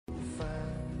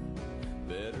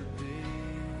better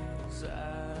days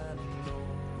I know.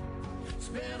 It's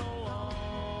been a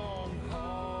long,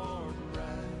 hard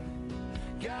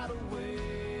ride, got a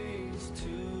ways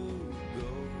to go,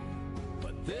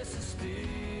 but this is still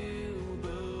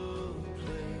the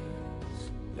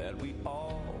place that we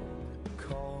all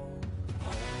call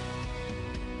home.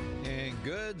 And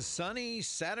good sunny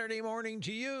Saturday morning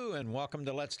to you, and welcome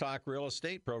to Let's Talk Real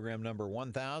Estate, program number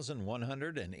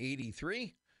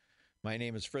 1183. My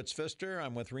name is Fritz Pfister.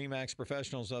 I'm with RE/MAX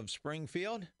Professionals of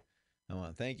Springfield. I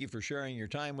want to thank you for sharing your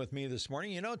time with me this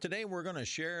morning. You know, today we're going to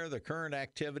share the current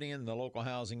activity in the local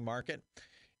housing market.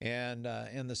 And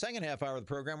in the second half hour of the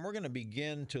program, we're going to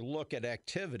begin to look at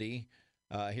activity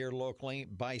here locally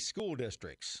by school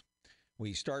districts.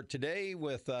 We start today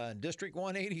with District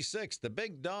 186, the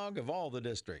big dog of all the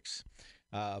districts.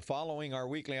 Following our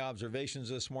weekly observations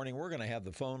this morning, we're going to have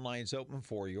the phone lines open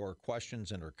for your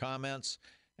questions and or comments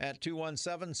at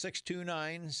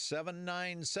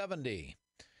 217-629-7970.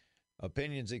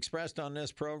 Opinions expressed on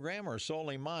this program are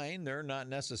solely mine. They're not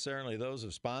necessarily those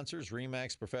of sponsors,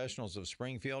 RE/MAX Professionals of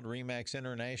Springfield, RE/MAX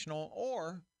International,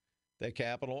 or the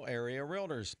Capital Area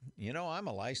Realtors. You know, I'm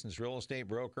a licensed real estate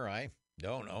broker. I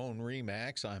don't own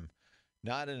RE/MAX. I'm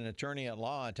not an attorney at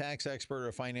law, a tax expert, or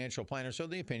a financial planner, so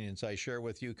the opinions I share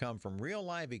with you come from real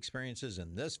live experiences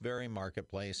in this very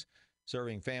marketplace,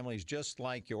 serving families just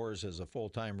like yours as a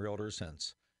full-time realtor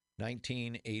since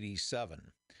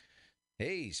 1987.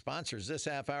 Hey, sponsors this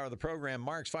half hour of the program,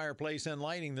 Mark's Fireplace and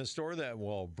Lighting, the store that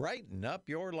will brighten up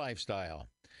your lifestyle.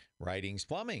 Writings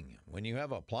Plumbing. When you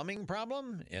have a plumbing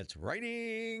problem, it's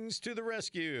Writings to the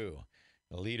rescue.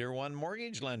 Leader One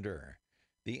Mortgage Lender,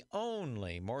 the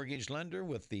only mortgage lender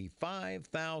with the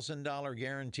 $5,000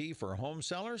 guarantee for home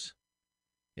sellers.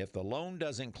 If the loan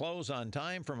doesn't close on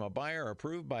time from a buyer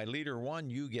approved by Leader One,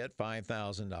 you get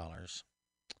 $5,000.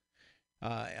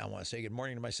 I want to say good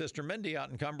morning to my sister Mindy out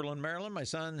in Cumberland, Maryland, my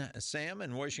son Sam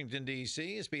in Washington,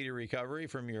 D.C. A speedy recovery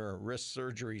from your wrist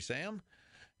surgery, Sam.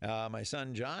 My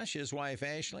son Josh, his wife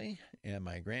Ashley, and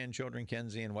my grandchildren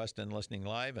Kenzie and Weston listening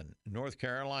live in North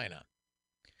Carolina.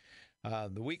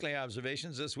 The weekly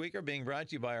observations this week are being brought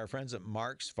to you by our friends at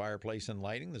Mark's Fireplace and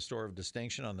Lighting, the store of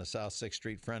distinction on the South 6th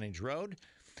Street frontage road.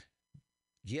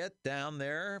 Get down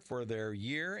there for their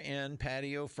year-end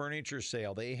patio furniture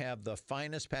sale. They have the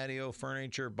finest patio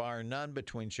furniture, bar none,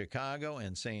 between Chicago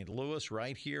and St. Louis,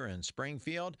 right here in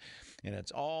Springfield. And it's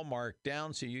all marked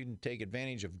down so you can take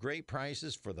advantage of great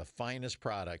prices for the finest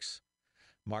products.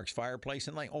 Mark's Fireplace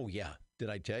and Lighting. Oh, yeah.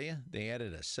 Did I tell you? They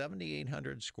added a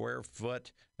 7,800 square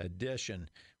foot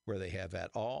addition where they have that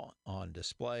all on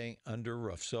display under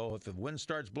roof. So if the wind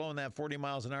starts blowing that 40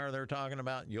 miles an hour they're talking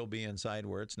about, you'll be inside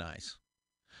where it's nice.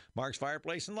 Mark's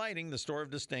Fireplace and Lighting, the store of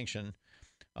distinction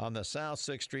on the South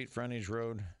 6th Street frontage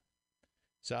road,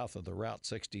 south of the Route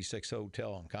 66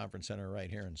 Hotel and Conference Center right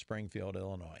here in Springfield,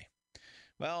 Illinois.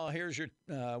 Well, here's your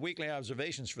weekly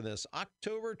observations for this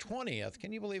October 20th.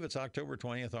 Can you believe it's October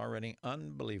 20th already?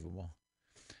 Unbelievable.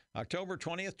 October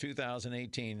 20th,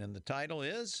 2018, and the title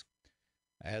is,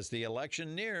 As the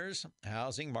Election Nears,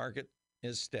 Housing Market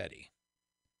is Steady.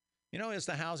 You know, is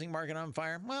the housing market on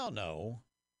fire? Well, no.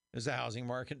 Is the housing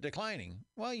market declining?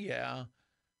 Well, yeah,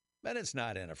 but it's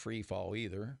not in a free fall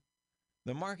either.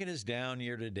 The market is down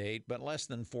year to date, but less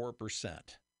than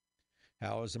 4%.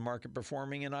 How is the market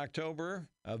performing in October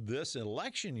of this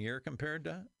election year compared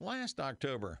to last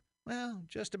October? Well,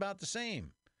 just about the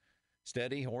same.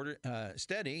 Steady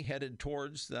headed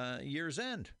towards the year's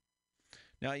end.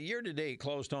 Now, year-to-date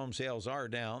closed home sales are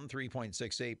down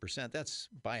 3.68%. That's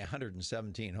by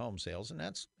 117 home sales, and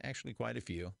that's actually quite a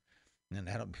few. And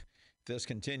if this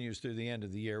continues through the end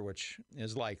of the year, which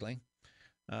is likely,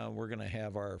 we're going to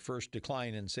have our first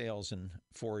decline in sales in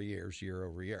 4 years, year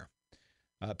over year.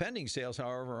 Pending sales,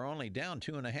 however, are only down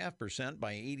 2.5%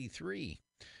 by 83.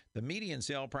 The median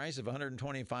sale price of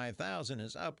 $125,000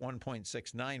 is up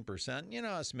 1.69%. You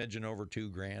know, a smidgen over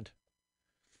 $2,000.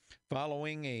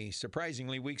 Following a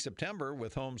surprisingly weak September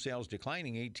with home sales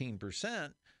declining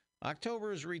 18%,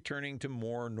 October is returning to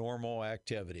more normal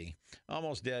activity,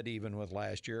 almost dead even with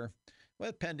last year,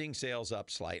 with pending sales up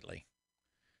slightly.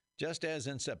 Just as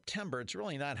in September, it's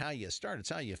really not how you start, it's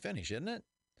how you finish, isn't it?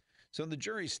 So the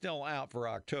jury's still out for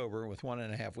October with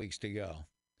 1.5 weeks to go.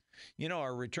 You know,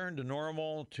 our return to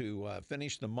normal to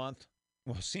finish the month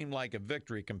will seem like a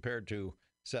victory compared to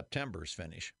September's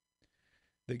finish.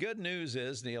 The good news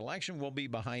is the election will be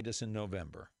behind us in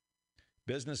November.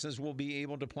 Businesses will be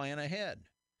able to plan ahead.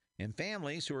 And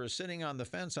families who are sitting on the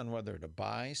fence on whether to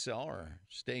buy, sell, or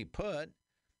stay put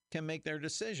can make their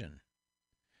decision.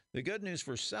 The good news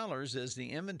for sellers is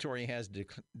the inventory has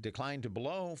declined to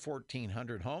below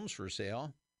 1,400 homes for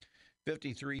sale,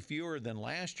 53 fewer than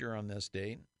last year on this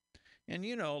date. And,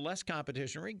 less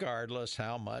competition, regardless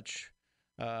how much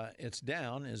it's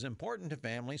down, is important to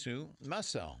families who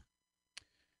must sell.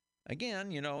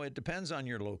 Again, it depends on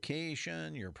your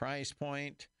location, your price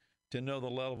point, to know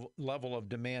the level of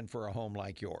demand for a home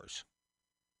like yours.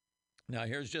 Now,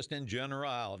 here's just in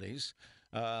generalities.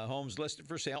 Homes listed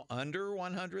for sale under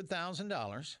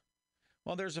 $100,000.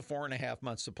 Well, there's a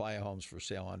 4.5-month supply of homes for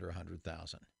sale under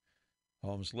 $100,000.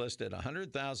 Homes listed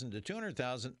 $100,000 to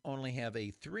 $200,000 only have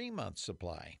a 3-month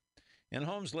supply. And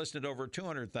homes listed over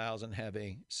 $200,000 have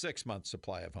a 6-month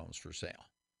supply of homes for sale.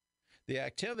 The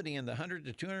activity in the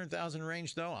 $100,000 to $200,000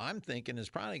 range, though, I'm thinking is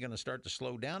probably going to start to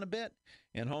slow down a bit,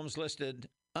 and homes listed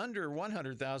under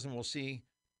 $100,000 will see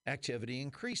activity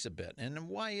increase a bit. And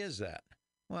why is that?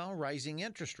 Well, rising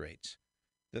interest rates.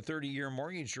 The 30-year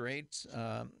mortgage rates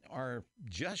are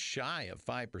just shy of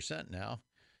 5% now,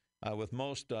 with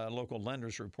most local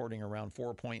lenders reporting around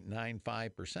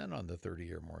 4.95% on the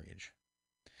 30-year mortgage.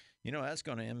 That's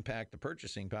going to impact the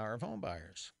purchasing power of home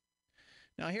buyers.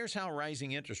 Now, here's how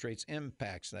rising interest rates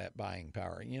impacts that buying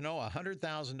power. A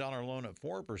 $100,000 loan at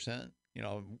 4%,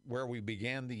 where we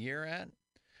began the year at,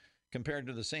 compared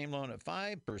to the same loan at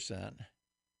 5%,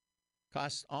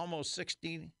 costs almost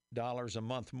 $60 a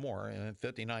month more, and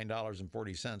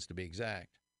 $59.40 to be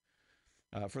exact,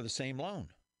 for the same loan.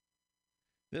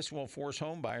 This will force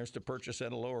home buyers to purchase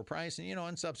at a lower price,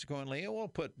 and subsequently it will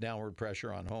put downward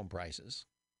pressure on home prices.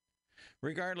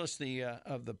 Regardless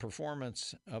of the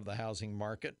performance of the housing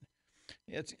market,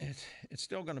 it's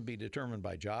still going to be determined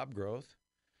by job growth,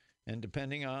 and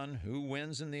depending on who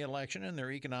wins in the election and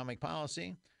their economic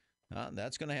policy,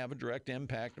 that's going to have a direct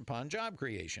impact upon job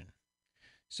creation.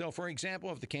 So, for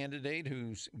example, if the candidate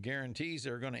who guarantees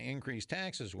they're going to increase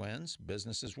taxes wins,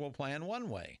 businesses will plan one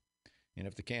way. And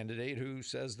if the candidate who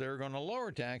says they're going to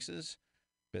lower taxes,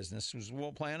 businesses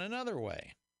will plan another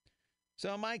way.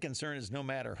 So my concern is no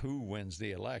matter who wins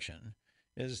the election,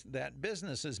 is that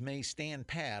businesses may stand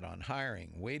pat on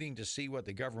hiring, waiting to see what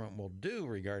the government will do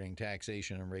regarding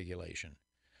taxation and regulation.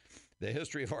 The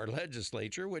history of our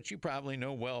legislature, which you probably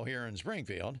know well here in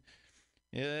Springfield,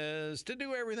 is to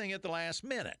do everything at the last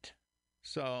minute.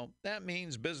 So that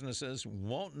means businesses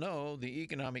won't know the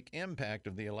economic impact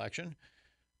of the election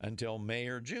until May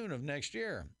or June of next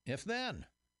year, if then.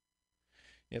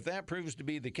 If that proves to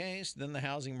be the case, then the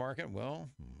housing market,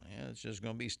 it's just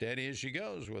going to be steady as she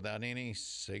goes without any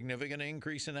significant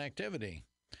increase in activity.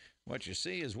 What you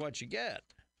see is what you get.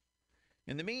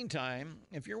 In the meantime,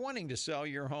 if you're wanting to sell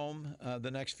your home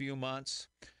the next few months,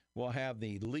 we'll have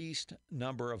the least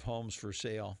number of homes for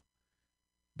sale,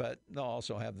 but they'll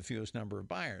also have the fewest number of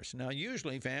buyers. Now,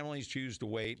 usually families choose to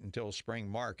wait until spring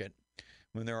market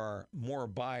when there are more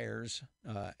buyers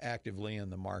actively in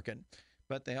the market,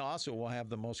 but they also will have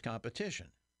the most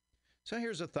competition. So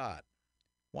here's a thought.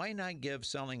 Why not give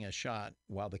selling a shot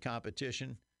while the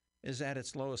competition is at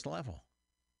its lowest level?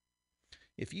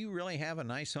 If you really have a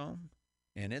nice home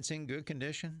and it's in good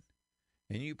condition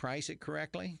and you price it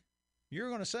correctly, you're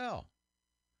going to sell.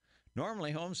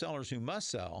 Normally, home sellers who must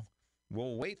sell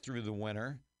will wait through the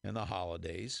winter and the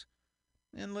holidays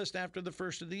and list after the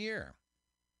first of the year.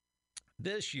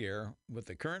 This year, with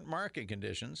the current market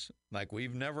conditions, like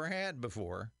we've never had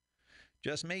before,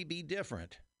 just may be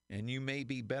different, and you may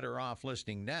be better off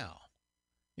listing now.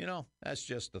 That's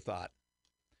just the thought.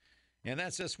 And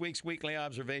that's this week's Weekly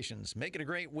Observations. Make it a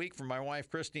great week for my wife,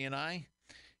 Christy, and I.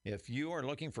 If you are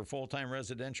looking for full-time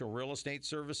residential real estate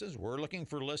services, we're looking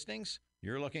for listings,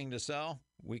 you're looking to sell,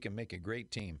 we can make a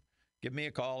great team. Give me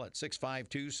a call at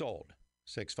 652-SOLD,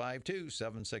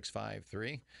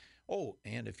 652-7653. Oh,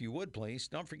 and if you would, please,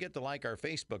 don't forget to like our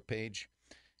Facebook page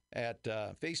at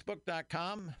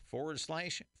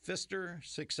facebook.com/Pfister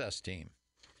Success Team.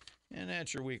 And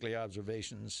that's your Weekly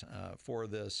Observations for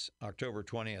this October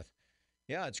 20th.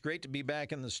 Yeah, it's great to be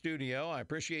back in the studio. I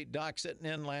appreciate Doc sitting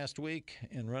in last week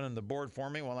and running the board for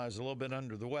me while I was a little bit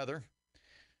under the weather.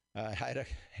 I had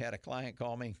a client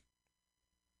call me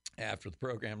after the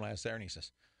program last Saturday, and he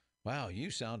says, "Wow,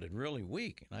 you sounded really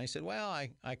weak." And I said, "Well,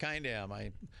 I kind of am.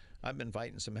 I've been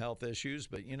fighting some health issues,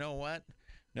 but you know what?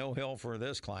 No hill for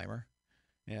this climber."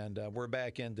 And we're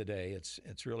back in today.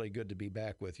 It's really good to be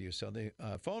back with you. So the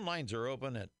phone lines are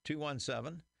open at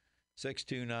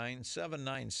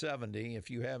 217-629-7970 if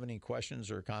you have any questions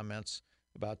or comments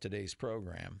about today's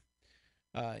program.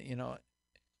 I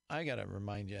got to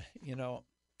remind you,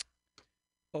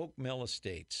 Oak Mill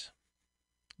Estates,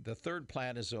 the third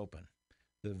plat is open.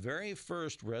 The very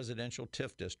first residential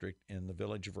TIF district in the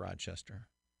village of Rochester.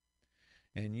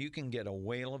 and you can get a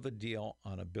whale of a deal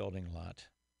on a building lot.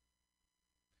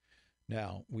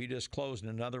 Now, we just closed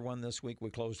another one this week.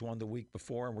 We closed one the week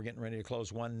before, and we're getting ready to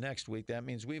close one next week. That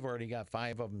means we've already got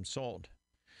 5 of them sold.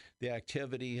 The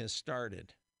activity has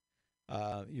started.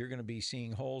 You're going to be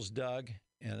seeing holes dug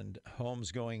and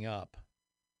homes going up.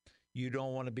 You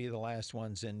don't want to be the last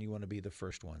ones in. You want to be the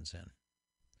first ones in.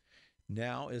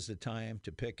 Now is the time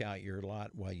to pick out your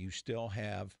lot while you still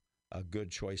have a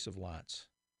good choice of lots.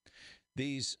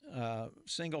 These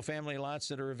single-family lots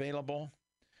that are available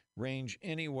range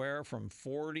anywhere from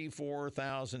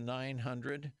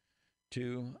 $44,900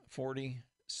 to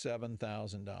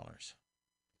 $47,000.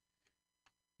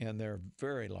 And they're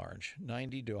very large,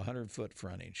 90 to 100-foot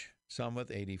frontage, some with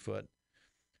 80-foot.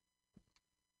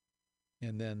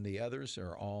 And then the others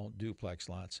are all duplex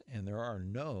lots. And there are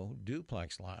no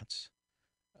duplex lots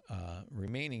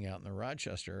remaining out in the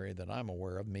Rochester area that I'm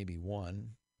aware of, maybe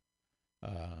one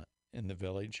in the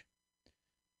village.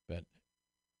 But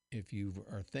if you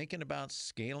are thinking about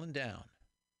scaling down,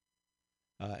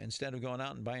 instead of going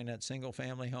out and buying that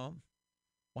single-family home,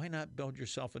 why not build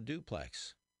yourself a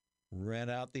duplex?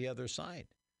 Rent out the other side.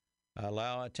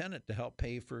 Allow a tenant to help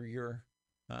pay for your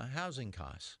housing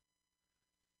costs.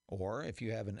 Or if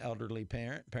you have an elderly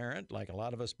parent, like a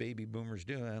lot of us baby boomers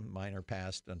do, and mine are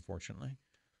passed, unfortunately.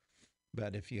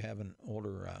 But if you have an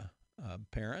older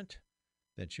parent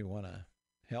that you want to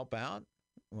help out,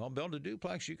 well, build a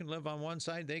duplex. You can live on one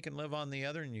side, they can live on the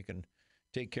other, and you can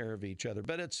take care of each other.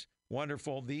 But it's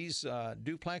wonderful. These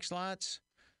duplex lots,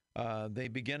 they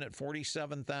begin at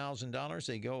 $47,000.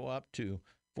 They go up to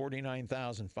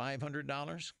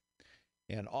 $49,500.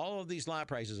 And all of these lot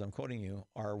prices I'm quoting you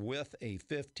are with a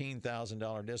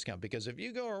 $15,000 discount. Because if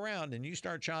you go around and you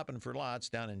start shopping for lots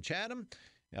down in Chatham,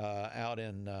 out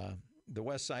in the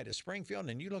west side of Springfield,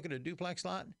 and you look at a duplex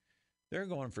lot, they're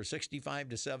going for $65,000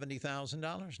 to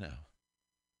 $70,000 now.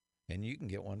 And you can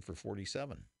get one for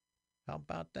 $47,000. How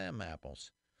about them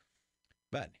apples?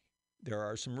 But there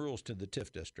are some rules to the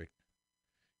TIF district.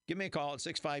 Give me a call at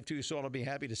 652-SOLD. I'll be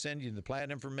happy to send you the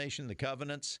plat information, the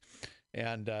covenants,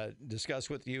 and discuss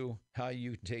with you how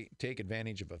you take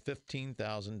advantage of a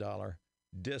 $15,000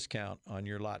 discount on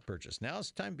your lot purchase. Now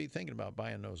it's time to be thinking about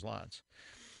buying those lots.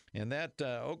 And that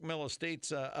Oak Mill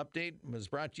Estates update was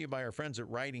brought to you by our friends at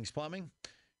Ridings Plumbing.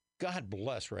 God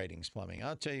bless Ridings Plumbing.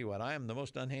 I'll tell you what, I am the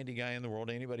most unhandy guy in the world.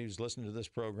 Anybody who's listened to this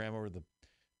program over the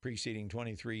preceding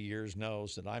 23 years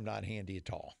knows that I'm not handy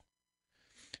at all.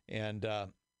 And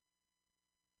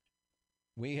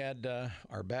we had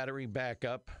our battery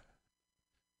backup.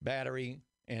 Battery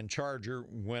and charger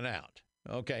went out.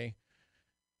 Okay.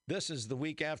 This is the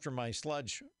week after my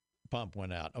sludge pump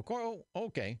went out.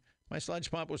 Okay. My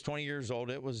sludge pump was 20 years old.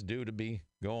 It was due to be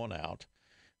going out.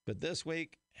 But this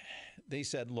week, they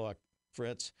said, look,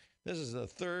 Fritz, this is the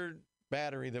third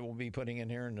battery that we'll be putting in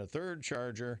here and the third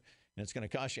charger, and it's going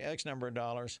to cost you X number of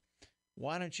dollars.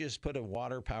 Why don't you just put a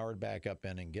water-powered backup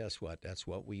in? And guess what? That's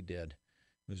what we did.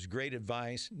 It was great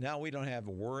advice. Now we don't have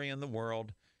a worry in the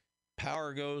world.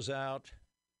 Power goes out,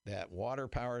 that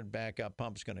water-powered backup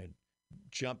pump's going to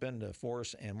jump into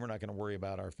force, and we're not going to worry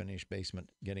about our finished basement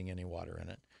getting any water in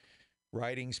it.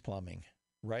 Ridings Plumbing.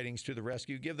 Ridings to the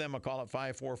rescue. Give them a call at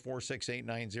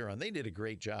 544-6890, and they did a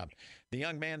great job. The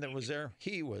young man that was there,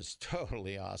 he was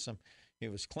totally awesome. He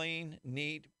was clean,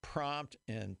 neat, prompt,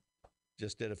 and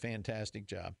just did a fantastic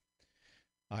job.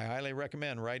 I highly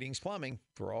recommend Ridings Plumbing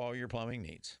for all your plumbing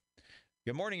needs.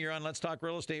 Good morning. You're on Let's Talk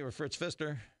Real Estate with Fritz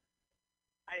Pfister.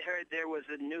 I heard there was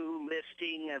a new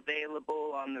listing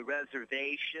available on the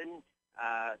reservation.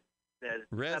 The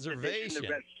reservation?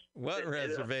 What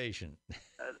reservation?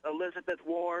 Elizabeth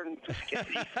Warren.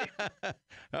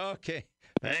 Okay.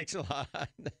 Thanks a lot.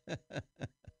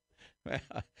 Well,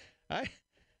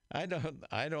 I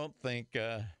don't think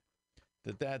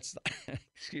that's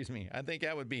excuse me. I think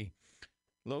that would be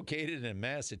located in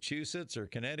Massachusetts or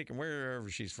Connecticut, wherever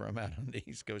she's from out on the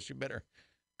East Coast. You better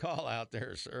call out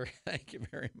there, sir. Thank you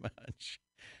very much.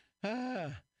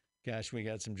 Gosh, we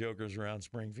got some jokers around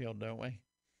Springfield, don't we?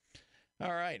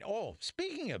 All right. Oh,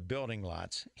 speaking of building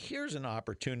lots, here's an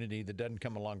opportunity that doesn't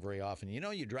come along very often. You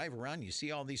know, you drive around, you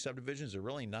see all these subdivisions are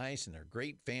really nice, and they're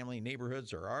great family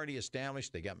neighborhoods, are already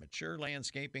established. They got mature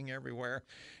landscaping everywhere.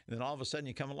 And then all of a sudden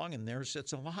you come along and there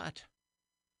sits a lot.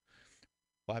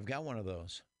 Well, I've got one of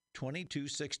those.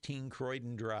 2216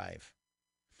 Croydon Drive.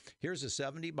 Here's a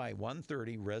 70 by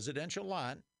 130 residential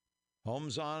lot.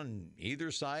 Homes on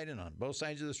either side and on both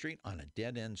sides of the street on a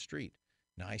dead-end street.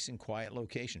 Nice and quiet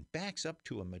location. Backs up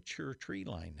to a mature tree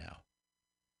line now.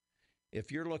 If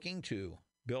you're looking to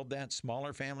build that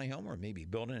smaller family home or maybe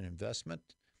build an investment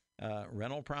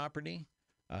rental property,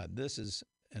 This is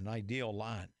an ideal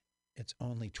lot. It's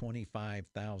only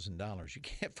 $25,000. You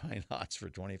can't find lots for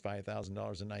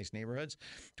 $25,000 in nice neighborhoods.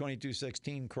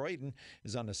 2216 Croydon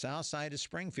is on the south side of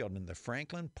Springfield in the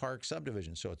Franklin Park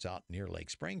subdivision. So it's out near Lake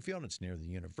Springfield. It's near the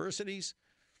universities.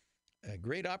 A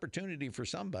great opportunity for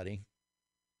somebody.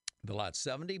 The lot's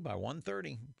 70 by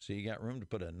 130. So you got room to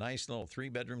put a nice little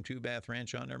 3-bedroom, 2-bath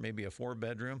ranch on there, maybe a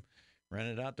 4-bedroom, rent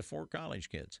it out to 4 college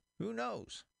kids. Who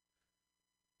knows?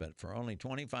 But for only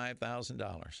 $25,000,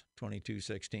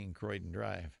 2216 Croydon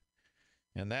Drive.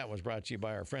 And that was brought to you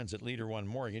by our friends at Leader One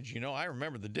Mortgage. You know, I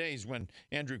remember the days when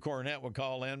Andrew Cornett would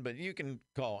call in, but you can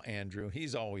call Andrew.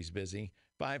 He's always busy.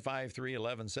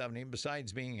 553-1170.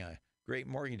 Besides being a great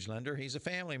mortgage lender, he's a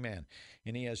family man,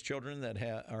 and he has children that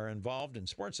are involved in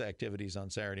sports activities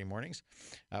on Saturday mornings.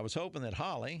 I was hoping that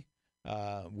Holly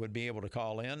would be able to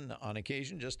call in on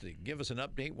occasion just to give us an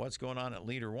update what's going on at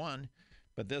Leader One.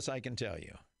 But this I can tell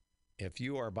you. If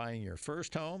you are buying your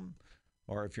first home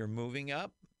or if you're moving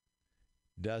up,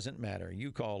 doesn't matter.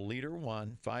 You call Leader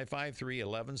One,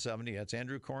 553-1170. That's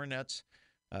Andrew Cornett's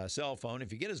cell phone.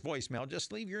 If you get his voicemail,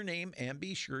 just leave your name and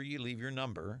be sure you leave your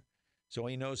number so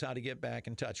he knows how to get back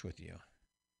in touch with you.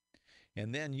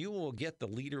 And then you will get the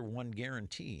Leader One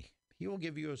guarantee. He will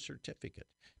give you a certificate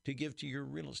to give to your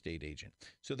real estate agent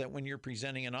so that when you're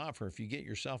presenting an offer, if you get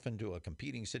yourself into a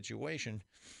competing situation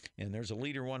and there's a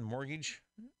Leader One mortgage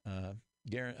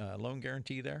loan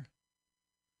guarantee there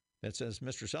that says,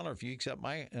 Mr. Seller, if you accept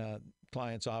my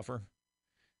client's offer,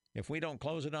 if we don't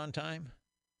close it on time,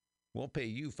 we'll pay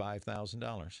you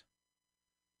 $5,000.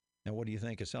 Now, what do you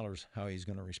think a seller's, how he's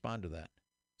going to respond to that?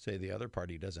 Say the other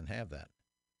party doesn't have that.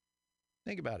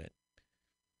 Think about it.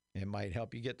 It might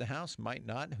help you get the house, might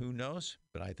not, who knows?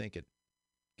 But I think it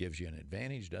gives you an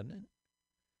advantage, doesn't it?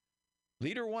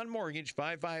 Leader One Mortgage,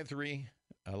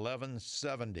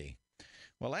 553-1170.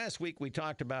 Well, last week we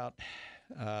talked about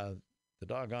the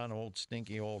doggone old,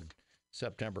 stinky old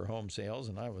September home sales,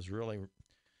 and I was really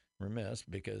remiss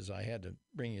because I had to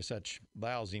bring you such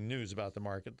lousy news about the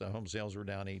market. The home sales were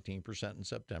down 18% in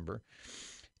September.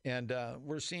 And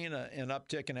we're seeing an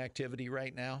uptick in activity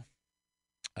right now.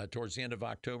 Towards the end of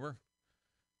October.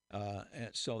 And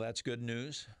so that's good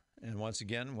news. And once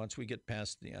again, once we get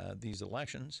past these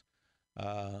elections,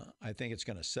 I think it's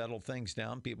going to settle things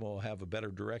down. People will have a better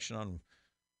direction on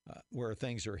where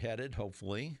things are headed,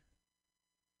 hopefully,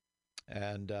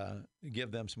 and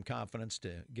give them some confidence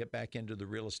to get back into the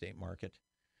real estate market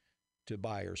to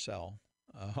buy or sell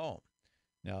a home.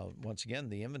 Now, once again,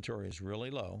 the inventory is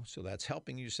really low, so that's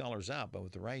helping you sellers out. But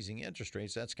with the rising interest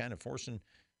rates, that's kind of forcing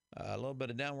a little bit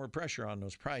of downward pressure on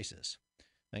those prices.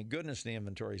 Thank goodness the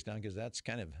inventory is down because that's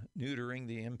kind of neutering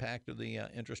the impact of the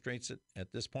interest rates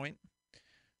at this point.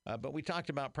 But we talked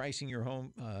about pricing your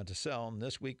home to sell, and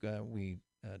this week we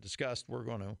discussed we're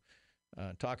going to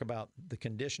talk about the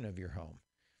condition of your home.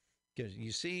 Because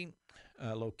you see,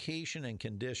 location and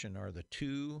condition are the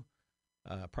two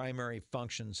primary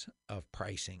functions of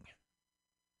pricing.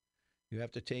 You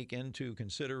have to take into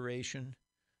consideration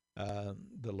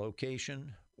the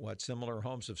location, what similar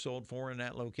homes have sold for in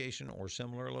that location or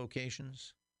similar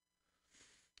locations,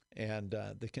 and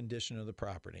the condition of the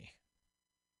property.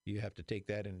 You have to take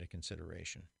that into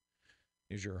consideration.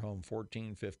 Is your home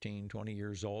 14, 15, 20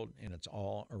 years old and it's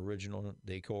all original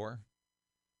decor?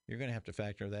 You're going to have to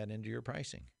factor that into your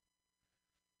pricing.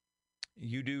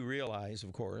 You do realize,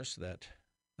 of course, that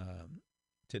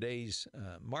today's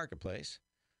marketplace,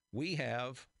 we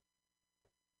have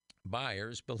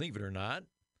buyers, believe it or not,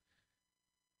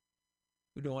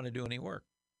 who don't want to do any work.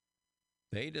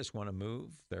 They just want to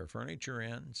move their furniture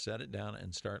in, set it down,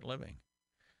 and start living.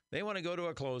 They want to go to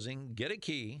a closing, get a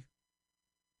key,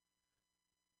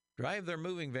 drive their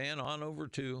moving van on over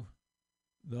to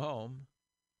the home,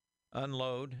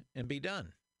 unload, and be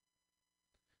done.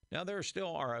 Now, there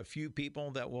still are a few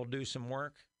people that will do some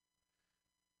work,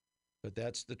 but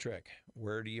that's the trick.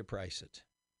 Where do you price it?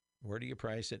 Where do you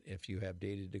price it if you have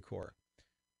dated decor?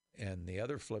 And the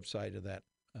other flip side of that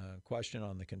question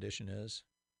on the condition is,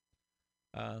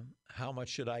 how much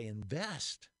should I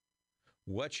invest?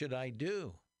 What should I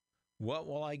do? What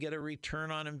will I get a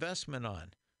return on investment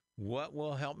on? What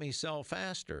will help me sell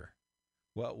faster?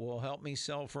 What will help me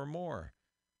sell for more?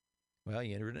 Well,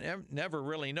 you never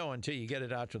really know until you get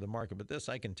it out to the market, but this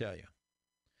I can tell you.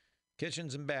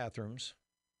 Kitchens and bathrooms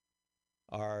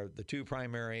are the two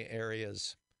primary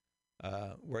areas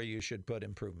where you should put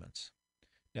improvements.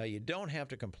 Now, you don't have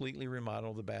to completely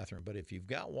remodel the bathroom, but if you've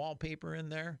got wallpaper in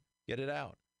there, get it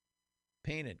out.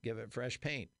 Paint it, give it fresh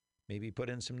paint. Maybe put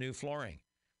in some new flooring.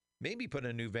 Maybe put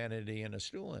a new vanity and a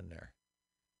stool in there.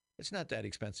 It's not that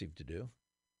expensive to do.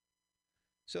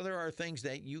 So there are things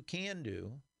that you can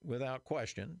do without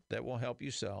question that will help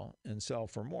you sell and sell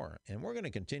for more. And we're going to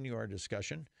continue our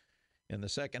discussion in the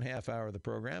second half hour of the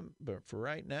program. But for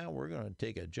right now, we're going to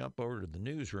take a jump over to the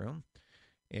newsroom.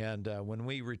 And when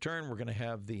we return, we're going to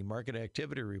have the market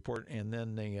activity report. And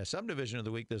then the subdivision of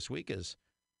the week this week is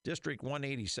District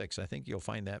 186. I think you'll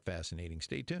find that fascinating.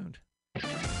 Stay tuned.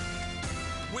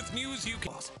 With news you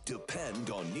can depend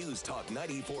on News Talk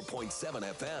 94.7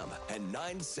 FM and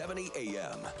 970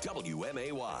 AM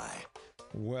WMAY.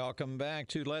 Welcome back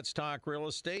to Let's Talk Real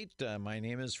Estate. My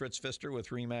name is Fritz Pfister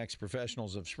with RE/MAX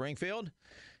Professionals of Springfield.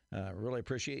 Really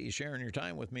appreciate you sharing your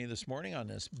time with me this morning on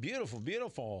this beautiful,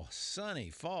 beautiful sunny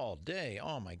fall day.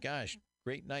 Oh my gosh,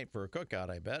 great night for a cookout,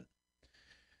 I bet.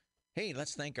 Hey,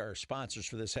 let's thank our sponsors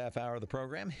for this half hour of the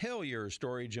program. Hillier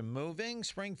Storage and Moving,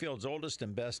 Springfield's oldest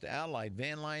and best allied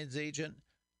van lines agent,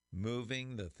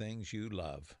 moving the things you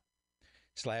love.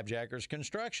 Slabjackers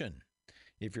Construction.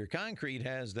 If your concrete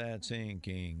has that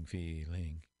sinking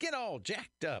feeling, get all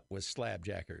jacked up with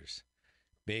Slabjackers.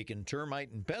 Bacon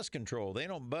Termite and Pest Control, they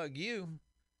don't bug you,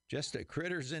 just the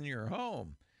critters in your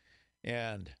home.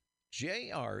 And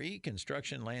JRE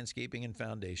Construction, Landscaping, and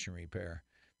Foundation Repair.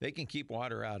 They can keep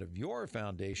water out of your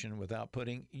foundation without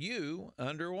putting you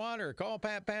underwater. Call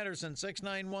Pat Patterson,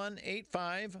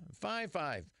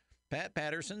 691-8555. Pat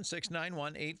Patterson,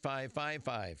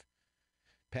 691-8555.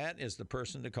 Pat is the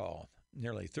person to call.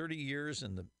 Nearly 30 years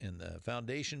in the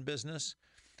foundation business.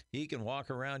 He can walk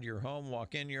around your home,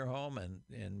 walk in your home, and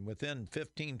within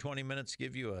 15, 20 minutes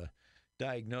give you a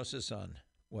diagnosis on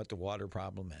what the water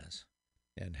problem is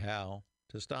and how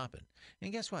to stop it.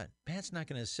 And guess what? Pat's not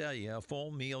going to sell you a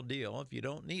full meal deal if you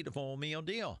don't need a full meal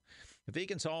deal. If he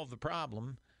can solve the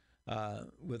problem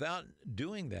without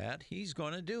doing that, he's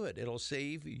going to do it. It'll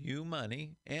save you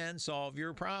money and solve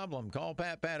your problem. Call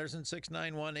Pat Patterson,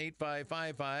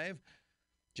 691-8555.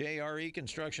 JRE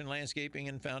Construction, Landscaping,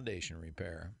 and Foundation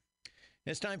Repair.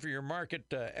 It's time for your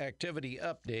market activity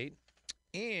update.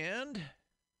 And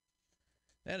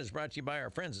that is brought to you by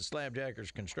our friends at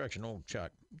Slabjackers Construction. Old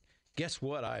Chuck. Guess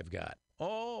what I've got?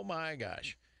 Oh, my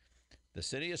gosh. The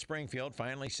city of Springfield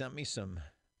finally sent me some,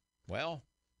 well,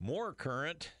 more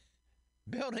current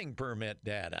building permit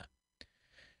data.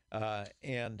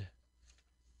 And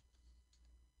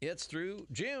it's through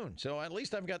June. So at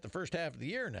least I've got the first half of the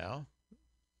year now.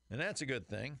 And that's a good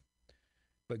thing.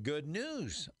 But good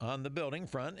news on the building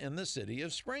front in the city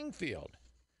of Springfield.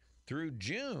 Through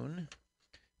June,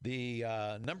 the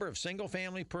number of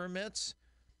single-family permits,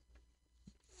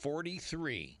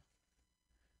 43.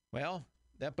 Well,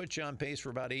 that puts you on pace for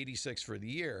about 86 for the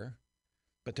year,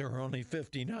 but there were only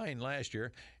 59 last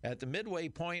year. At the midway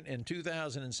point in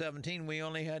 2017, we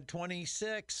only had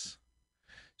 26.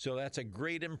 So that's a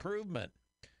great improvement.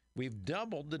 We've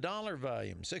doubled the dollar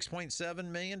volume, $6.7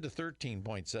 million to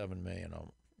 $13.7 million.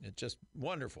 It's just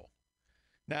wonderful.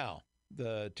 Now,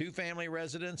 the two-family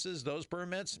residences, those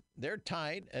permits, they're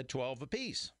tied at 12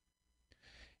 apiece.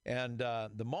 And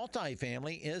the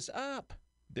multifamily is up.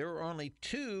 There were only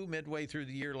 2 midway through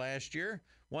the year last year,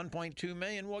 1.2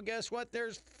 million. Well, guess what?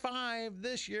 There's 5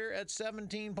 this year at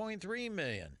 17.3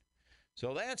 million.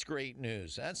 So that's great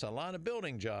news. That's a lot of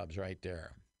building jobs right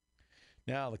there.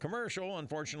 Now, the commercial,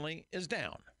 unfortunately, is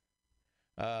down.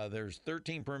 There's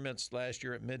 13 permits last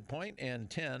year at midpoint and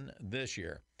 10 this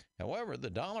year. However, the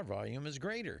dollar volume is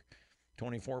greater.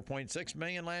 24.6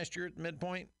 million last year at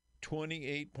midpoint,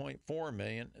 28.4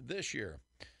 million this year.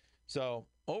 So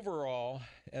overall,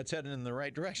 that's heading in the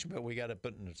right direction, but we got to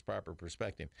put it in its proper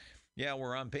perspective. Yeah,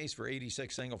 we're on pace for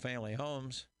 86 single-family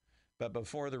homes, but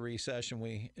before the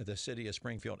recession, the city of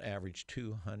Springfield averaged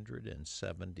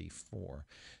 274.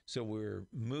 So we're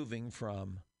moving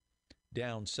from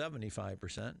down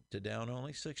 75% to down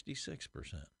only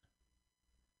 66%.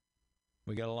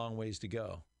 We got a long ways to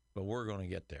go, but we're going to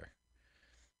get there.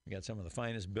 We got some of the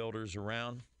finest builders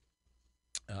around,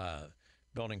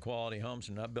 building quality homes.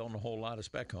 They're not building a whole lot of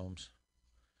spec homes.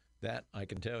 That I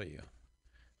can tell you.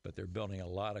 But they're building a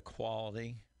lot of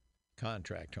quality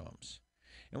contract homes.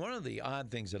 And one of the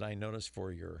odd things that I noticed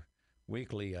for your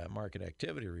weekly market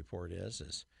activity report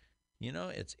is,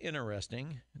 it's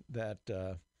interesting that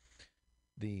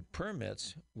the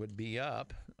permits would be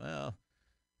up, well,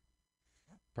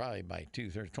 probably by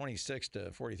 26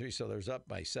 to 43, so there's up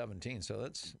by 17, so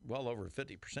that's well over a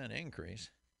 50%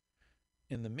 increase.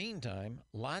 In the meantime,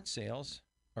 lot sales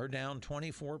are down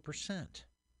 24%.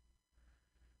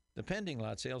 The pending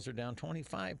lot sales are down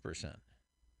 25%.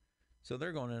 So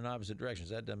they're going in opposite directions.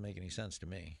 That doesn't make any sense to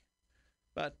me.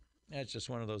 But that's just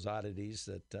one of those oddities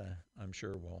that I'm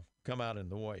sure will come out in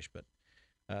the wash. But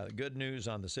good news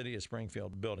on the city of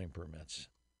Springfield building permits.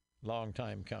 long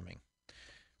time coming.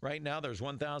 Right now, there's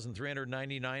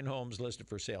 1,399 homes listed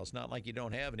for sale. It's not like you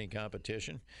don't have any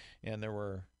competition, and there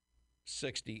were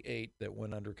 68 that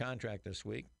went under contract this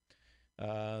week.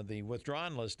 The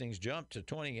withdrawn listings jumped to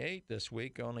 28 this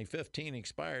week. Only 15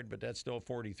 expired, but that's still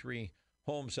 43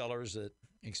 home sellers that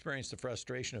experienced the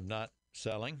frustration of not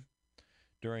selling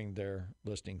during their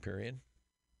listing period.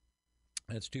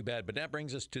 That's too bad, but that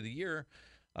brings us to the year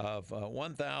of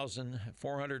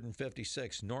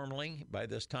 1,456. Normally, by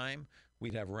this time,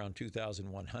 we'd have around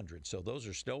 2,100. So those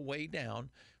are still way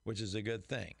down, which is a good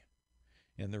thing.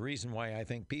 And the reason why I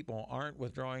think people aren't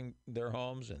withdrawing their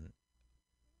homes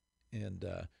and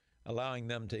allowing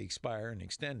them to expire and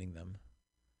extending them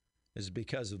is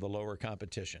because of the lower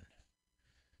competition.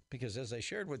 Because as I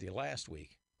shared with you last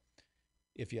week,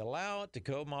 if you allow it to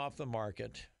come off the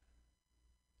market,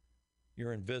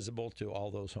 you're invisible to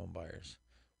all those home buyers.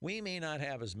 We may not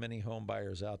have as many home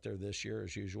buyers out there this year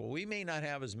as usual. We may not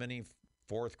have as many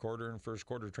fourth quarter and first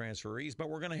quarter transferees, but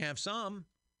we're going to have some,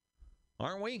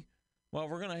 aren't we? Well,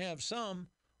 we're going to have some.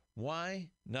 Why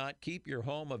not keep your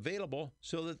home available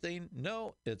so that they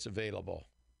know it's available?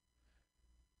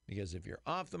 Because if you're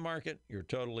off the market, you're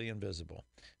totally invisible.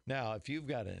 Now, if you've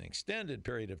got an extended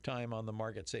period of time on the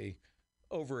market, say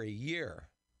over a year,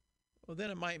 well, then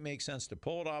it might make sense to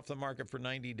pull it off the market for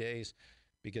 90 days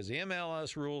because the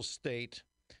MLS rules state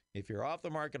if you're off the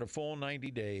market a full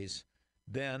 90 days,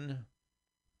 then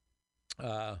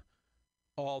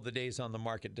all the days on the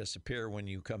market disappear when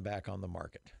you come back on the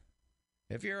market.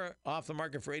 If you're off the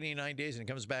market for 89 days and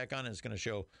it comes back on, it's going to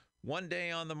show 1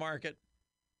 day on the market,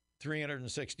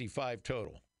 365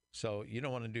 total. So you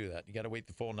don't want to do that. You got to wait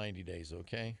the full 90 days,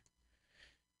 okay?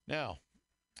 Now,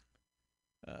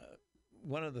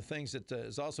 one of the things that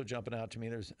is also jumping out to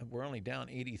me, we're only down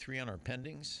 83 on our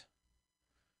pendings,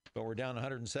 but we're down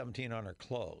 117 on our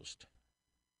closed.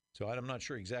 So I'm not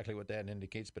sure exactly what that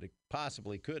indicates, but it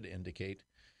possibly could indicate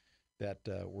that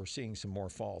we're seeing some more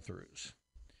fall-throughs.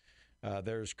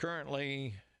 There's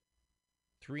currently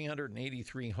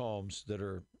 383 homes that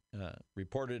are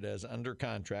reported as under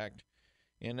contract,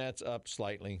 and that's up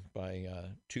slightly by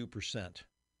 2%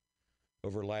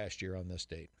 over last year on this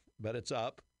date. But it's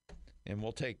up, and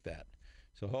we'll take that.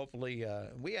 So hopefully,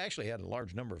 we actually had a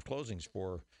large number of closings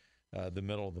for the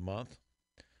middle of the month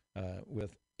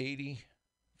with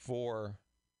 84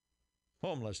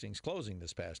 home listings closing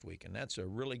this past week, and that's a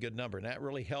really good number. And that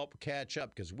really helped catch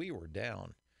up because we were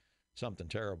down something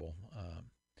terrible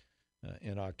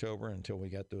in October until we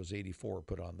got those 84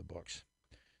 put on the books.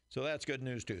 So that's good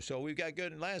news, too. So we've got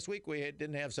good. Last week we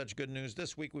didn't have such good news.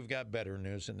 This week we've got better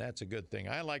news, and that's a good thing.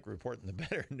 I like reporting the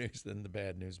better news than the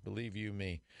bad news, believe you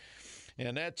me.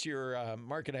 And that's your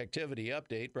market activity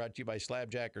update brought to you by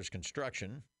Slabjackers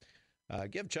Construction.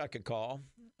 Give Chuck a call.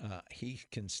 He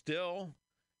can still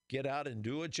get out and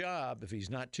do a job if he's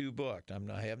not too booked.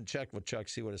 I haven't checked with Chuck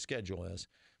to see what his schedule is.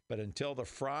 But until the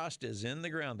frost is in the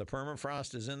ground, the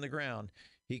permafrost is in the ground,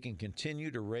 he can continue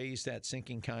to raise that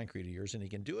sinking concrete of yours, and he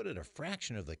can do it at a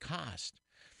fraction of the cost.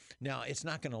 Now, it's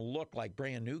not going to look like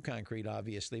brand new concrete,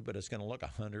 obviously, but it's going to look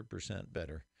 100%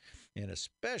 better. And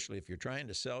especially if you're trying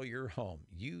to sell your home,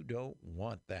 you don't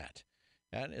want that.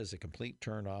 That is a complete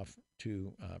turnoff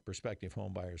to prospective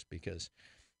home buyers because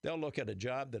they'll look at a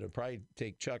job that will probably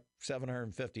take Chuck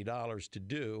 $750 to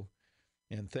do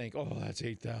and think, oh, that's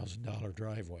 $8,000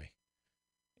 driveway.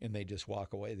 And they just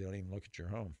walk away. They don't even look at your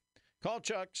home. Call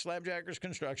Chuck, Slabjackers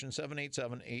Construction,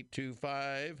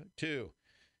 787-8252.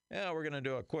 Now we're going to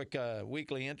do a quick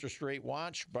weekly interest rate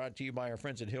watch brought to you by our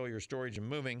friends at Hillier Storage and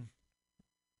Moving.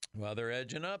 Well, they're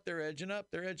edging up, they're edging up,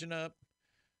 they're edging up.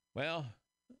 Well,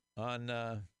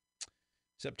 on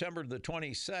September the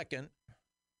 22nd,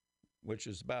 which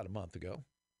is about a month ago,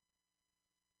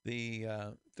 the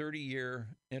 30-year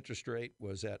interest rate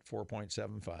was at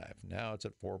 4.75. Now it's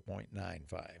at 4.95.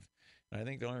 And I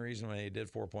think the only reason why they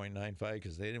did 4.95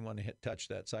 because they didn't want to touch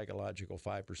that psychological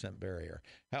 5% barrier.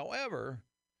 However,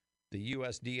 the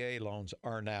USDA loans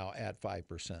are now at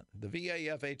 5%. The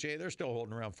VA FHA, they're still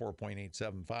holding around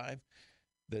 4.875.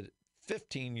 The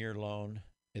 15-year loan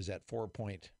is at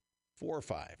 4.45.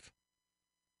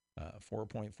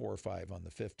 4.45 on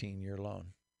the 15-year loan.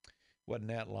 Wasn't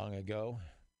that long ago.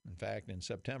 In fact, in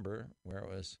September, where it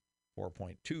was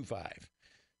 4.25.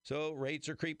 So rates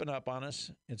are creeping up on us.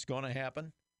 It's going to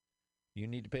happen. You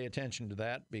need to pay attention to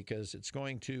that because it's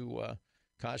going to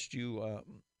cost you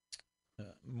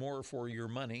more for your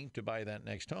money to buy that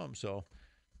next home. So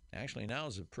actually now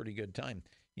is a pretty good time.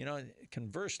 You know,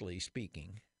 conversely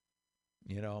speaking,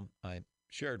 you know, I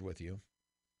shared with you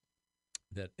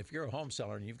that if you're a home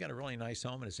seller and you've got a really nice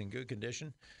home and it's in good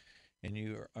condition, and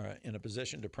you are in a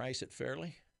position to price it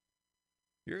fairly,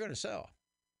 you're going to sell.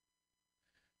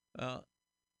 And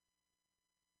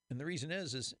the reason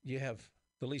is you have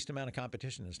the least amount of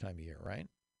competition this time of year, right?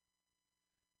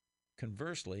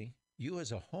 Conversely, you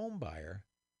as a home buyer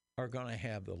are going to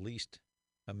have the least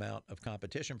amount of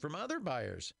competition from other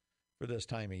buyers for this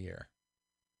time of year,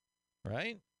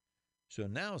 right? So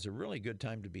now is a really good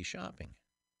time to be shopping.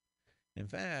 In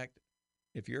fact,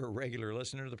 if you're a regular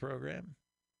listener to the program,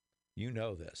 you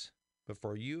know this. But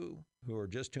for you who are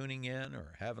just tuning in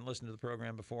or haven't listened to the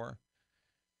program before,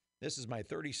 this is my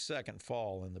 32nd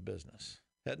fall in the business,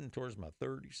 heading towards my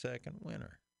 32nd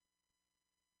winter.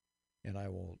 And I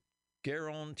will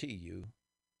guarantee you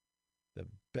the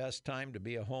best time to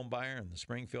be a home buyer in the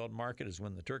Springfield market is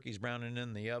when the turkey's browning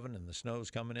in the oven and the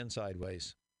snow's coming in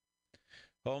sideways.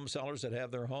 Home sellers that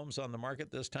have their homes on the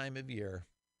market this time of year,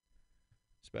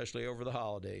 especially over the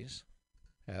holidays,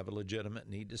 have a legitimate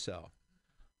need to sell.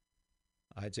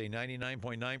 I'd say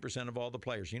 99.9% of all the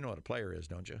players. You know what a player is,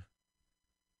 don't you?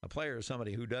 A player is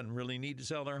somebody who doesn't really need to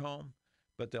sell their home,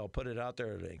 but they'll put it out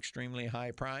there at an extremely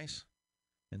high price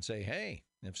and say, hey,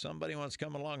 if somebody wants to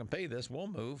come along and pay this, we'll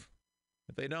move.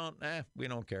 If they don't, we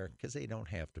don't care, because they don't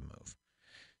have to move.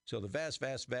 So the vast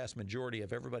majority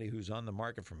of everybody who's on the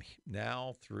market from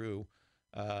now through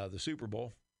the Super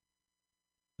Bowl,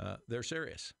 they're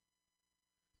serious.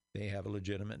 They have a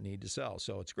legitimate need to sell.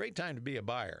 So it's a great time to be a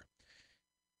buyer.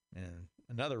 And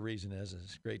another reason is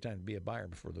it's a great time to be a buyer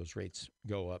before those rates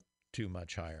go up too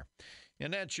much higher.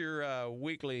 And that's your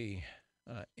weekly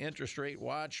interest rate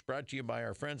watch, brought to you by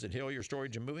our friends at Hillier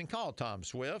Storage and Moving. Call Tom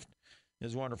Swift,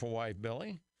 his wonderful wife,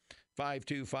 Billy,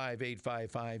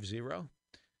 525-8550.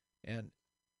 And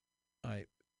I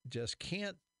just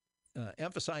can't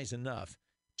emphasize enough,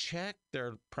 check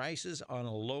their prices on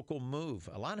a local move.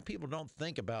 A lot of people don't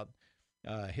think about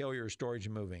Hillier Storage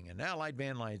and Moving and Allied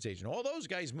Van Lines agent. All those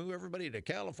guys move everybody to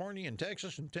California and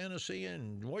Texas and Tennessee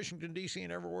and Washington, D.C.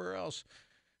 and everywhere else.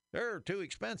 They're too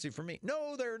expensive for me.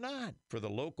 No, they're not. For the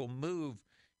local move,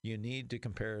 you need to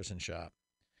comparison shop.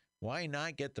 Why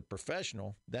not get the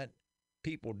professional that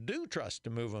people do trust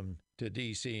to move them to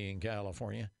D.C. and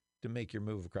California to make your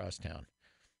move across town?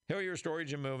 Hillier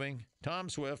Storage and Moving, Tom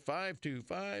Swift,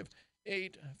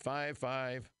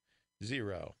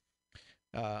 525-8550.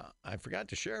 I forgot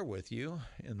to share with you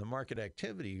in the market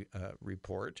activity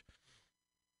report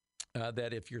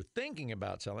that if you're thinking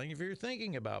about selling, if you're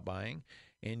thinking about buying,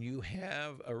 and you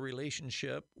have a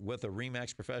relationship with a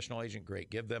RE/MAX professional agent,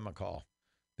 great, give them a call.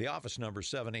 The office number is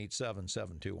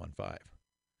 787-7215.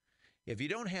 If you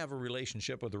don't have a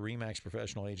relationship with a RE/MAX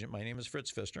professional agent, my name is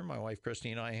Fritz Pfister. My wife, Christy,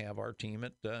 and I have our team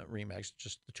at RE/MAX,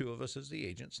 just the two of us as the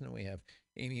agents. And then we have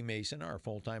Amy Mason, our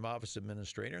full-time office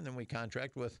administrator. And then we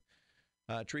contract with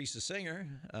Teresa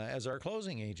Singer as our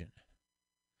closing agent.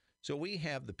 So we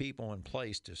have the people in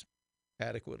place to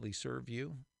adequately serve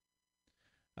you.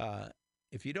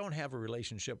 If you don't have a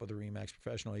relationship with a RE/MAX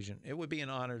professional agent, it would be an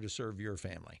honor to serve your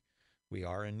family. We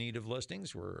are in need of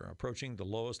listings. We're approaching the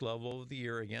lowest level of the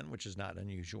year again, which is not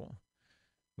unusual.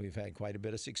 We've had quite a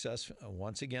bit of success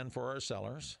once again for our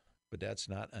sellers, but that's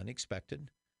not unexpected.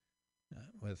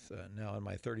 With now in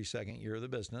my 32nd year of the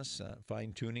business,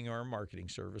 fine-tuning our marketing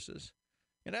services.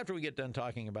 And after we get done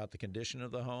talking about the condition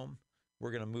of the home,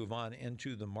 we're going to move on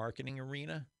into the marketing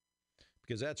arena,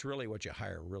 because that's really what you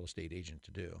hire a real estate agent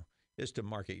to do, is to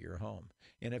market your home.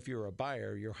 And if you're a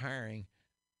buyer, you're hiring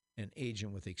an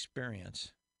agent with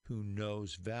experience who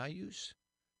knows values,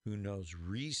 who knows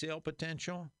resale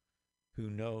potential, who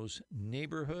knows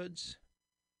neighborhoods,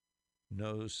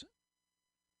 knows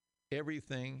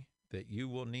everything that you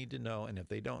will need to know. And if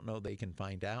they don't know, they can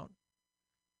find out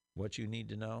what you need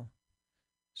to know.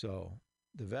 So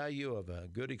the value of a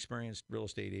good, experienced real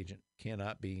estate agent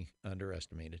cannot be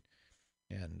underestimated.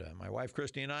 And my wife,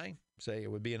 Christy, and I say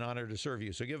it would be an honor to serve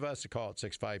you. So give us a call at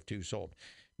 652-SOLD.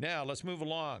 Now, let's move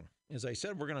along. As I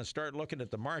said, we're going to start looking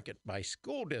at the market by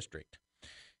school district.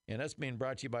 And that's being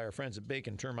brought to you by our friends at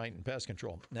Bacon Termite and Pest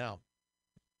Control. Now,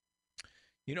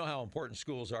 you know how important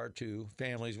schools are to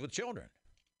families with children.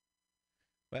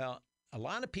 Well, a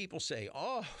lot of people say,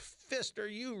 oh, Pfister,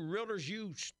 you realtors,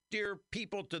 you steer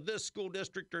people to this school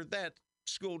district or that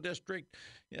school district.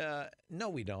 No,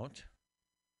 we don't.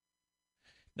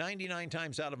 99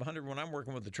 times out of 100, when I'm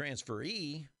working with the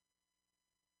transferee,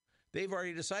 they've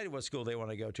already decided what school they want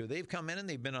to go to. They've come in and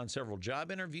they've been on several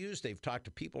job interviews. They've talked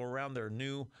to people around their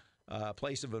new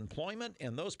place of employment,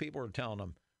 and those people are telling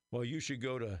them, well, you should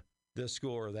go to this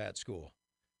school or that school.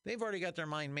 They've already got their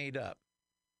mind made up.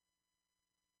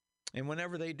 And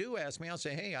whenever they do ask me, I'll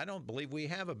say, hey, I don't believe we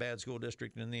have a bad school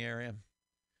district in the area.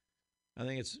 I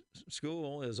think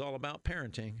school is all about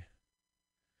parenting.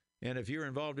 And if you're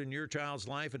involved in your child's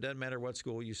life, it doesn't matter what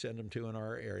school you send them to in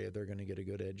our area, they're going to get a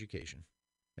good education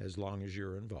as long as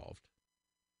you're involved.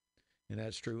 And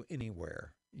that's true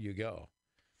anywhere you go.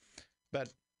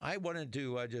 But I wanted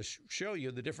to just show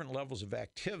you the different levels of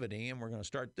activity, and we're going to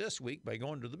start this week by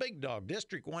going to the big dog,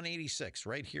 District 186,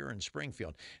 right here in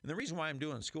Springfield. And the reason why I'm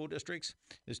doing school districts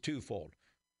is twofold.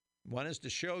 One is to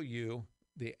show you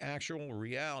the actual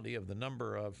reality of the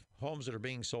number of homes that are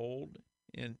being sold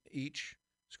in each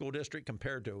school district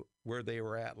compared to where they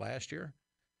were at last year.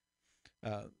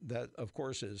 That, of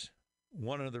course, is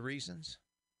one of the reasons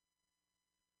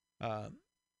why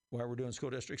we're doing school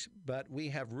districts, but we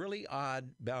have really odd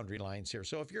boundary lines here.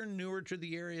 So if you're newer to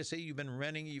the area, say you've been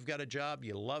renting, you've got a job,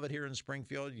 you love it here in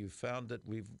Springfield, you've found that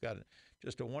we've got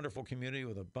just a wonderful community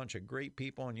with a bunch of great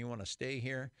people and you want to stay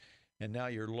here, and now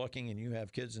you're looking and you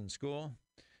have kids in school,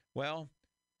 well,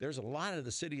 there's a lot of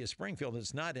the city of Springfield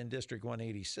that's not in District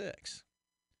 186.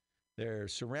 There are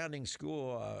surrounding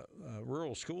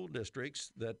rural school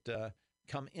districts that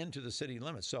come into the city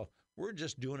limits. So we're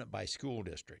just doing it by school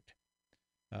district.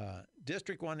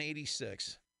 District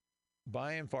 186,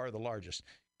 by and far the largest.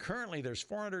 Currently, there's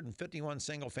 451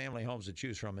 single-family homes to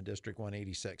choose from in District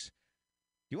 186. Do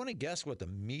you want to guess what the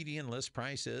median list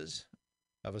price is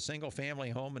of a single-family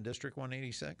home in District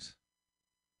 186?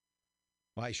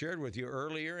 Well, I shared with you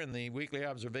earlier in the weekly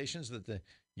observations that the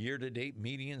year-to-date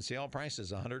median sale price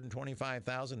is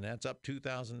 $125,000. That's up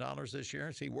 $2,000 this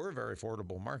year. See, we're a very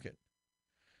affordable market.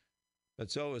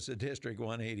 But so is the District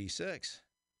 186.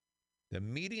 The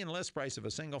median list price of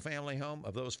a single-family home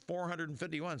of those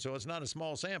 451, so it's not a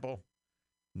small sample,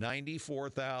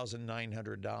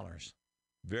 $94,900.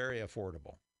 Very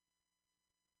affordable.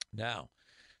 Now,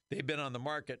 they've been on the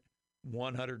market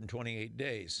 128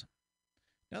 days.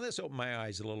 Now, this opened my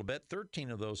eyes a little bit.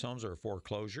 13 of those homes are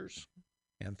foreclosures,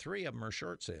 and 3 of them are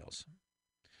short sales.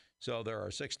 So there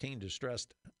are 16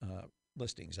 distressed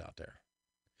listings out there.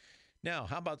 Now,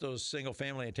 how about those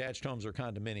single-family attached homes or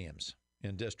condominiums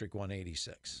in District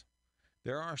 186?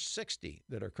 There are 60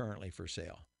 that are currently for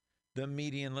sale. The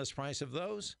median list price of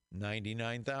those,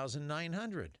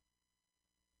 $99,900.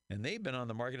 And they've been on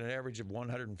the market an average of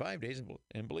 105 days.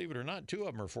 And believe it or not, 2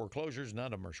 of them are foreclosures,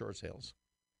 none of them are short sales.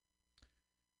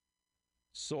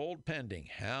 Sold pending.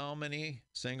 How many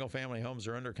single-family homes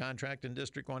are under contract in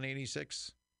District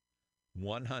 186?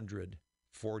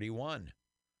 141.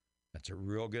 That's a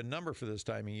real good number for this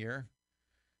time of year.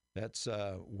 That's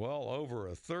well over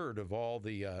a third of all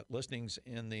the listings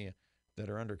that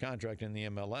are under contract in the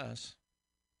MLS.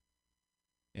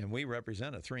 And we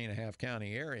represent a 3.5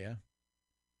 county area.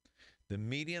 The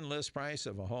median list price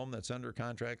of a home that's under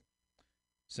contract,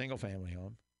 single-family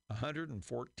home,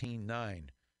 $114,900,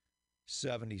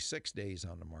 76 days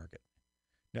on the market.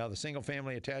 Now, the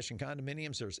single-family attached and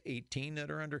condominiums, there's 18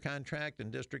 that are under contract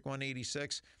in District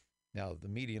 186. Now, the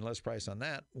median list price on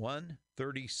that,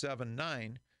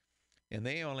 $137,900. And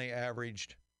they only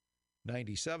averaged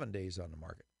 97 days on the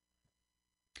market.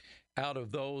 Out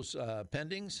of those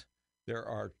pendings, there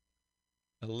are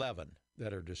 11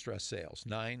 that are distressed sales,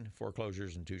 9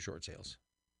 foreclosures and 2 short sales.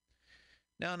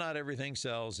 Now, not everything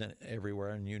sells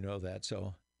everywhere, and you know that.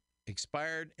 So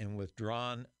expired and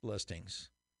withdrawn listings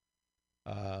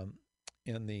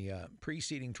in the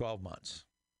preceding 12 months.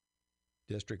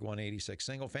 District 186,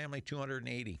 single family,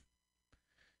 280.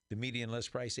 The median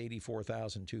list price,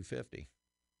 $84,250.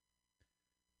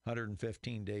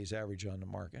 115 days average on the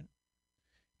market.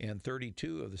 And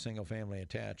 32 of the single-family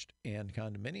attached and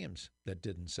condominiums that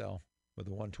didn't sell with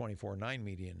a $124,900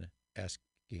 median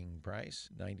asking price,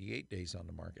 98 days on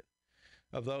the market.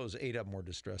 Of those, 8 of them were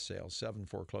distressed sales, 7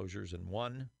 foreclosures, and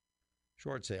 1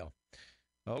 short sale.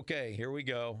 Okay, here we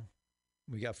go.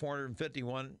 We got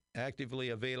 451 actively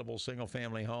available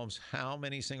single-family homes. How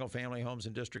many single-family homes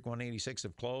in District 186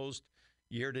 have closed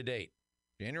year to date?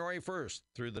 January 1st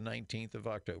through the 19th of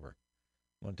October.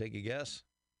 Want to take a guess?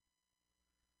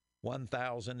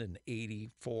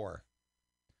 1,084.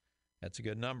 That's a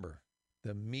good number.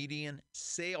 The median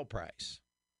sale price,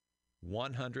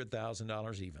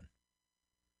 $100,000 even.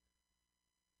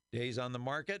 Days on the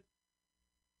market,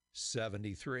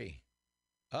 73.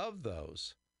 Of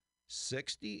those,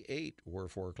 68 were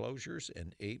foreclosures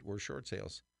and 8 were short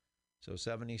sales. So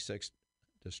 76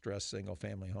 distressed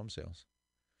single-family home sales.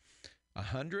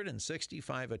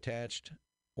 165 attached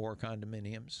or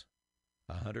condominiums,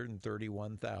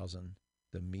 131,000,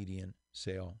 the median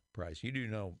sale price. You do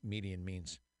know median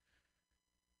means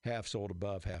half sold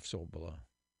above, half sold below.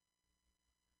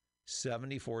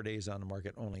 74 days on the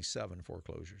market, only 7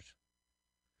 foreclosures.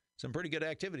 Some pretty good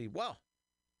activity. Well,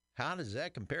 how does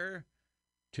that compare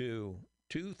to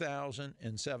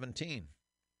 2017.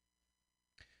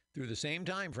 Through the same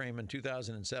time frame in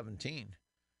 2017,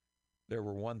 there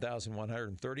were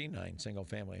 1,139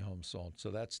 single-family homes sold.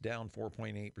 So that's down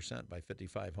 4.8% by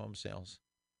 55 home sales.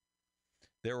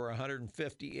 There were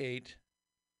 158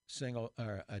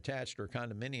 attached or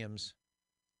condominiums.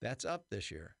 That's up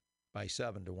this year by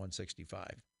 7 to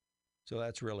 165. So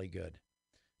that's really good.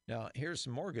 Now, here's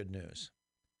some more good news.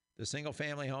 The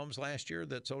single-family homes last year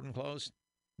that sold and closed,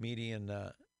 median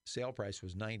sale price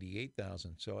was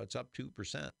 $98,000. So it's up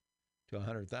 2% to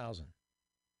 $100,000.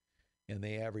 And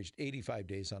they averaged 85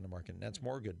 days on the market. And that's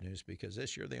more good news because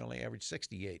this year they only averaged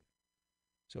 68.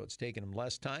 So it's taken them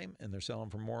less time and they're selling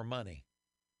for more money.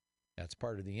 That's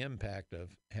part of the impact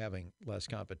of having less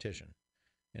competition.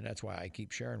 And that's why I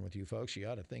keep sharing with you folks, you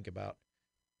ought to think about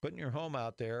putting your home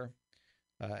out there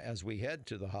as we head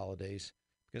to the holidays,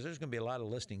 because there's going to be a lot of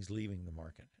listings leaving the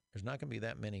market. There's not going to be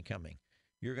that many coming.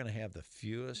 You're going to have the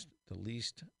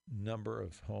least number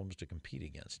of homes to compete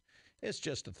against. It's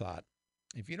just a thought.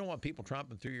 If you don't want people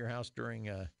tromping through your house during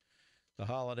the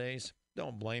holidays,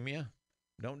 don't blame you.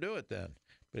 Don't do it then.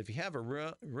 But if you have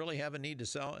really have a need to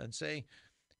sell and say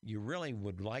you really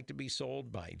would like to be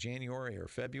sold by January or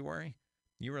February,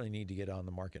 you really need to get on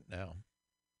the market now.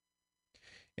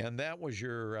 And that was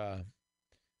your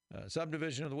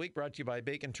subdivision of the week, brought to you by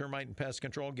Bacon Termite and Pest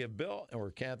Control. Give Bill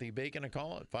or Kathy Bacon a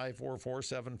call at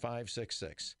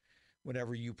 544-7566.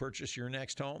 Whenever you purchase your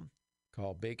next home,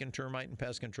 call Bacon Termite and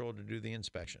Pest Control to do the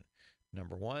inspection.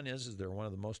 Number one is they're one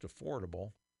of the most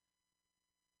affordable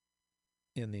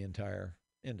in the entire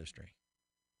industry.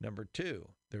 Number two,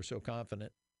 they're so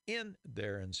confident in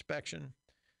their inspection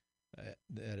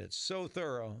that it's so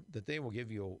thorough that they will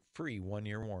give you a free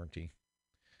 1-year warranty.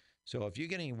 So if you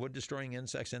get any wood-destroying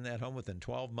insects in that home within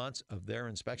 12 months of their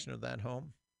inspection of that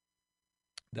home,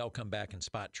 they'll come back and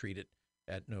spot treat it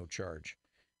at no charge.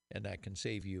 And that can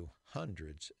save you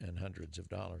hundreds and hundreds of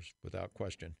dollars without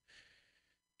question.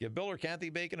 Give Bill or Kathy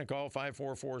Bacon a call,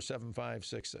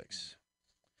 544-7566.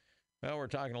 Well, we're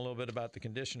talking a little bit about the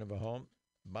condition of a home.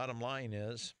 Bottom line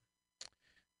is,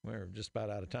 we're just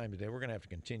about out of time today. We're going to have to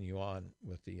continue on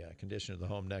with the condition of the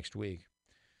home next week.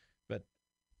 But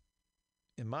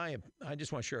I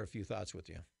just want to share a few thoughts with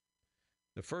you.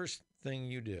 The first thing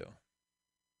you do,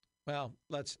 well,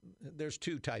 there's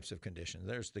two types of conditions.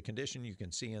 There's the condition you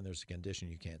can see and there's the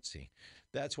condition you can't see.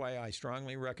 That's why I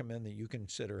strongly recommend that you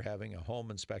consider having a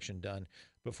home inspection done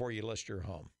before you list your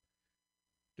home,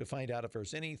 to find out if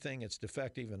there's anything that's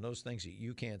defective and those things that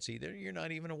you can't see that you're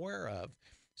not even aware of,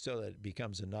 so that it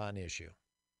becomes a non-issue.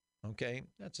 Okay?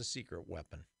 That's a secret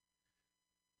weapon.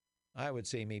 I would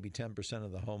say maybe 10%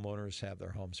 of the homeowners have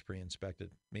their homes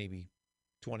pre-inspected, maybe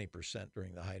 20%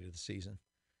 during the height of the season.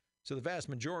 So the vast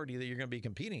majority that you're going to be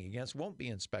competing against won't be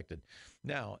inspected.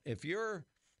 Now, if you're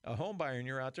a home buyer and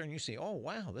you're out there and you see, oh,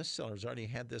 wow, this seller's already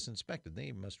had this inspected,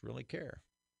 they must really care.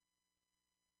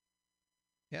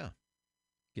 Yeah,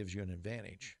 gives you an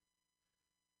advantage.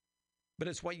 But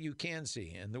it's what you can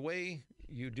see. And the way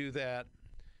you do that,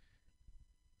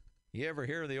 you ever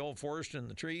hear of the old forest and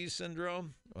the trees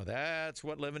syndrome? Well, that's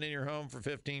what living in your home for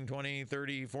 15, 20,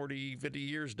 30, 40, 50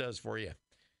 years does for you.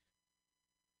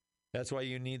 That's why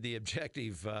you need the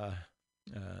objective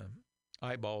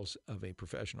eyeballs of a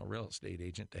professional real estate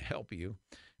agent to help you.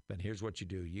 But here's what you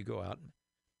do. You go out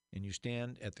and you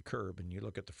stand at the curb and you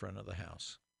look at the front of the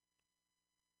house.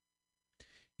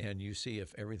 And you see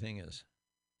if everything is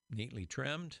neatly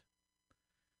trimmed.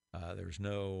 There's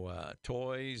no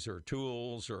toys or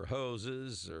tools or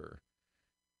hoses or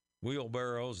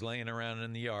wheelbarrows laying around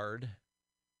in the yard.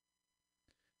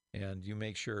 And you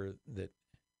make sure that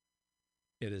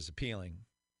it is appealing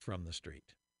from the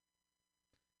street.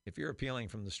 If you're appealing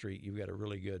from the street, you've got a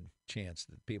really good chance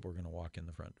that people are going to walk in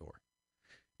the front door.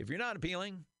 If you're not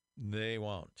appealing, they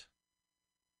won't.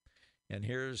 And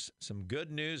here's some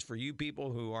good news for you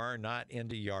people who are not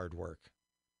into yard work.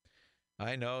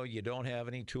 I know you don't have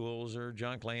any tools or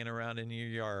junk laying around in your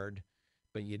yard,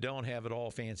 but you don't have it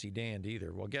all fancy dandy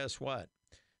either. Well, guess what?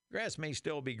 Grass may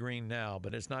still be green now,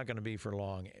 but it's not going to be for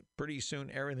long. Pretty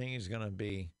soon, everything is going to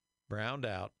be browned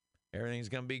out. Everything's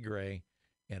going to be gray,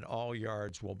 and all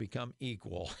yards will become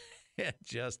equal in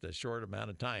just a short amount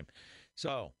of time.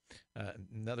 So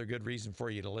another good reason for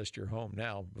you to list your home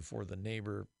now before the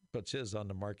neighbor puts his on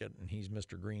the market and he's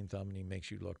Mr. Green Thumb and he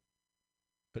makes you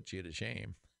puts you to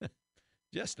shame.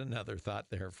 Just another thought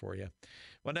there for you.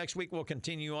 Well, next week we'll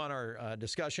continue on our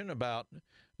discussion about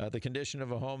the condition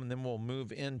of a home, and then we'll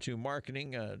move into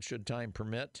marketing, should time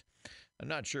permit. I'm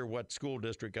not sure what school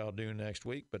district I'll do next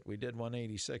week, but we did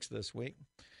 186 this week.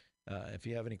 If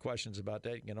you have any questions about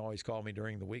that, you can always call me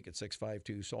during the week at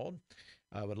 652-SOLD.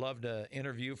 I would love to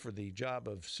interview for the job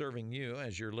of serving you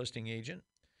as your listing agent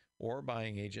or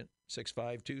buying agent,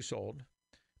 652-SOLD.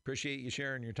 Appreciate you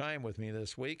sharing your time with me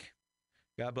this week.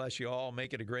 God bless you all.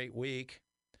 Make it a great week.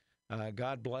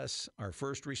 God bless our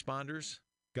first responders.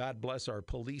 God bless our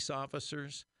police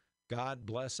officers. God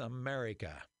bless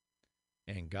America.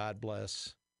 And God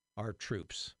bless our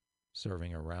troops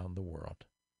serving around the world.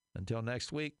 Until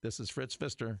next week, this is Fritz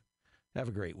Pfister. Have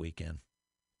a great weekend.